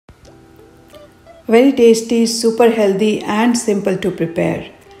Very tasty, super healthy and simple to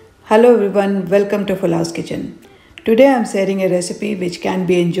prepare. Hello everyone, welcome to Fulaw's Kitchen. Today I am sharing a recipe which can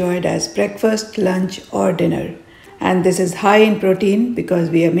be enjoyed as breakfast, lunch or dinner. And this is high in protein because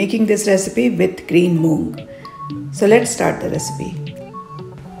we are making this recipe with green moong. So let's start the recipe.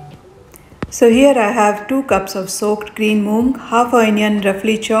 So here I have 2 cups of soaked green moong, half onion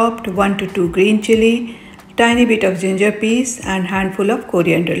roughly chopped, 1 to 2 green chili, tiny bit of ginger piece and handful of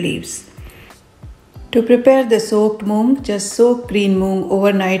coriander leaves. To prepare the soaked moong, just soak green moong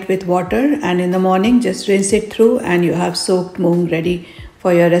overnight with water and in the morning just rinse it through and you have soaked moong ready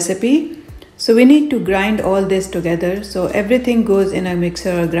for your recipe. So we need to grind all this together. So everything goes in a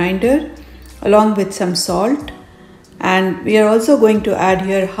mixer or grinder along with some salt, and we are also going to add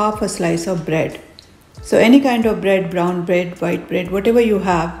here half a slice of bread. So any kind of bread, brown bread, white bread, whatever you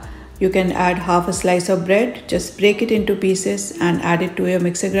have, you can add half a slice of bread, just break it into pieces and add it to your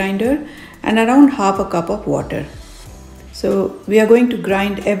mixer grinder, and around half a cup of water. So we are going to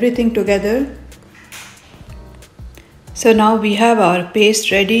grind everything together. So now we have our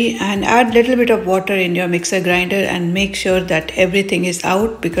paste ready, and add little bit of water in your mixer grinder and make sure that everything is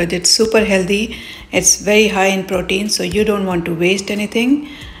out because it's super healthy. It's very high in protein, so you don't want to waste anything.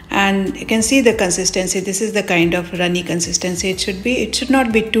 And you can see the consistency. This is the kind of runny consistency it should be. It should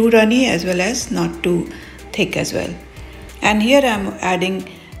not be too runny as well as not too thick as well. And here I am adding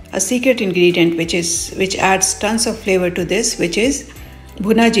a secret ingredient which adds tons of flavor to this, which is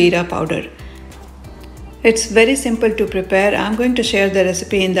bhuna jeera powder. It's very simple to prepare. I'm going to share the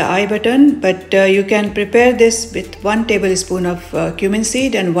recipe in the I button, but you can prepare this with 1 tablespoon of cumin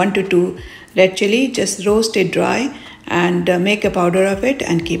seed and 1 to 2 red chili. Just roast it dry and make a powder of it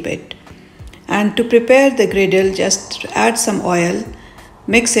and keep it. And to prepare the griddle, just add some oil,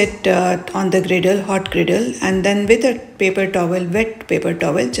 mix it on the griddle, hot griddle, and then with a paper towel, wet paper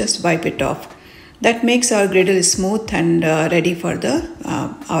towel, just wipe it off. That makes our griddle smooth and ready for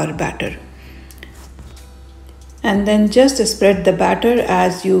our batter. And then just spread the batter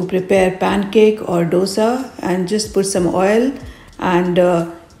as you prepare pancake or dosa, and just put some oil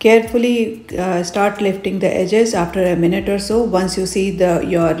and carefully start lifting the edges after a minute or so. Once you see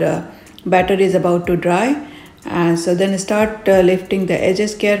your batter is about to dry, so then start lifting the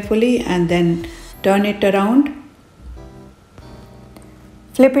edges carefully and then turn it around.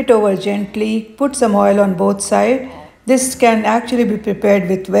 Flip it over gently, put some oil on both sides. This can actually be prepared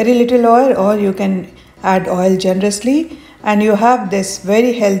with very little oil, or you can add oil generously, and you have this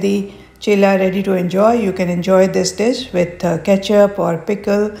very healthy chilla ready to enjoy. You can enjoy this dish with ketchup or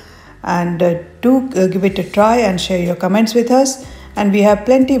pickle, and do give it a try and share your comments with us. And we have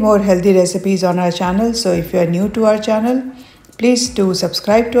plenty more healthy recipes on our channel, so if you are new to our channel, please do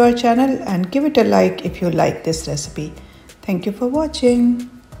subscribe to our channel and give it a like if you like this recipe. Thank you for watching.